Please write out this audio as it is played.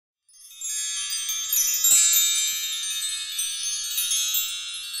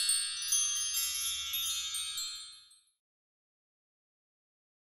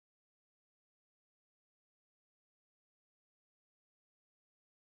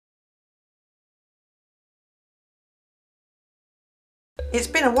It's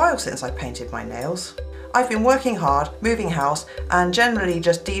been a while since I painted my nails. I've been working hard, moving house, and generally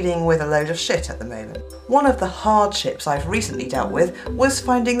just dealing with a load of shit at the moment. One of the hardships I've recently dealt with was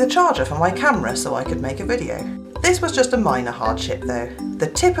finding the charger for my camera so I could make a video. This was just a minor hardship though,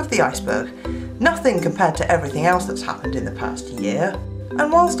 the tip of the iceberg, nothing compared to everything else that's happened in the past year. And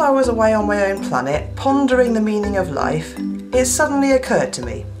whilst I was away on my own planet, pondering the meaning of life, it suddenly occurred to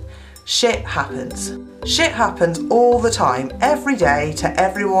me. Shit happens. Shit happens all the time, every day, to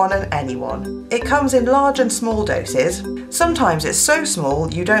everyone and anyone. It comes in large and small doses. Sometimes it's so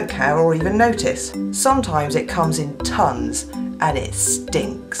small you don't care or even notice. Sometimes it comes in tons, and it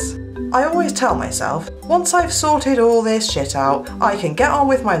stinks. I always tell myself, once I've sorted all this shit out, I can get on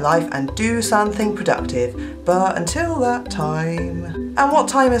with my life and do something productive. But until that time... And what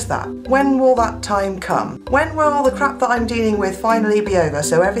time is that? When will that time come? When will all the crap that I'm dealing with finally be over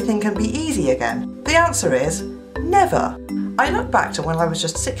so everything can be easy again? The answer is never. I look back to when I was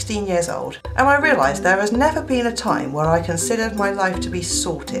just 16 years old and I realised there has never been a time where I considered my life to be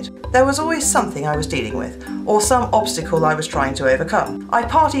sorted. There was always something I was dealing with, or some obstacle I was trying to overcome. I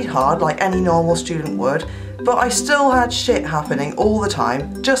partied hard like any normal student would, but I still had shit happening all the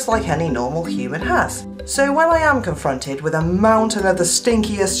time, just like any normal human has. So when I am confronted with a mountain of the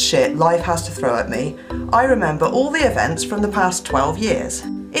stinkiest shit life has to throw at me, I remember all the events from the past 12 years.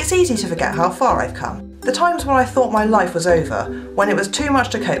 It's easy to forget how far I've come. The times when I thought my life was over, when it was too much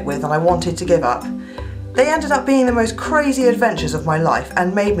to cope with and I wanted to give up, they ended up being the most crazy adventures of my life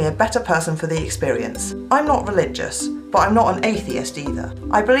and made me a better person for the experience. I'm not religious, but I'm not an atheist either.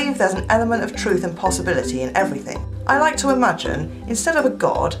 I believe there's an element of truth and possibility in everything. I like to imagine, instead of a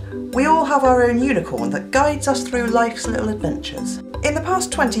god, we all have our own unicorn that guides us through life's little adventures. In the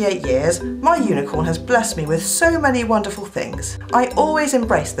past 28 years, my unicorn has blessed me with so many wonderful things. I always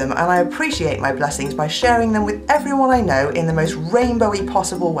embrace them and I appreciate my blessings by sharing them with everyone I know in the most rainbowy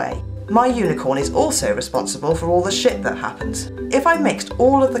possible way. My unicorn is also responsible for all the shit that happens. If I mixed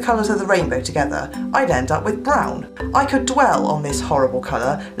all of the colours of the rainbow together, I'd end up with brown. I could dwell on this horrible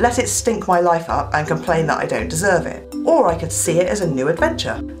colour, let it stink my life up and complain that I don't deserve it. Or I could see it as a new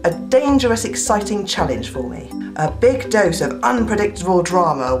adventure, a dangerous, exciting challenge for me. A big dose of unpredictable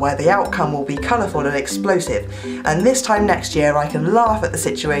drama where the outcome will be colourful and explosive, and this time next year I can laugh at the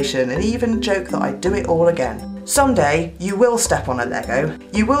situation and even joke that I'd do it all again. Someday, you will step on a Lego,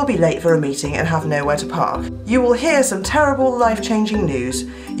 you will be late for a meeting and have nowhere to park. You will hear some terrible life-changing news,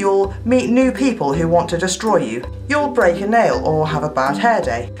 you'll meet new people who want to destroy you, you'll break a nail or have a bad hair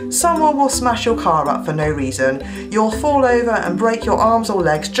day, someone will smash your car up for no reason, you'll fall over and break your arms or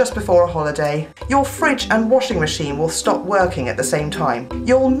legs just before a holiday, your fridge and washing machine will stop working at the same time,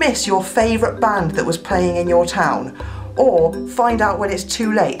 you'll miss your favourite band that was playing in your town, or find out when it's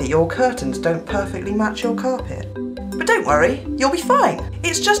too late that your curtains don't perfectly match your carpet. But don't worry, you'll be fine.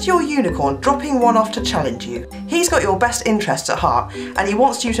 It's just your unicorn dropping one off to challenge you. He's got your best interests at heart and he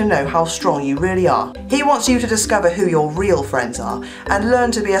wants you to know how strong you really are. He wants you to discover who your real friends are and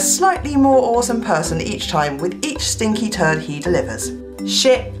learn to be a slightly more awesome person each time with each stinky turd he delivers.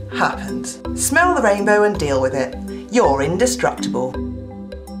 Shit happens. Smell the rainbow and deal with it. You're indestructible.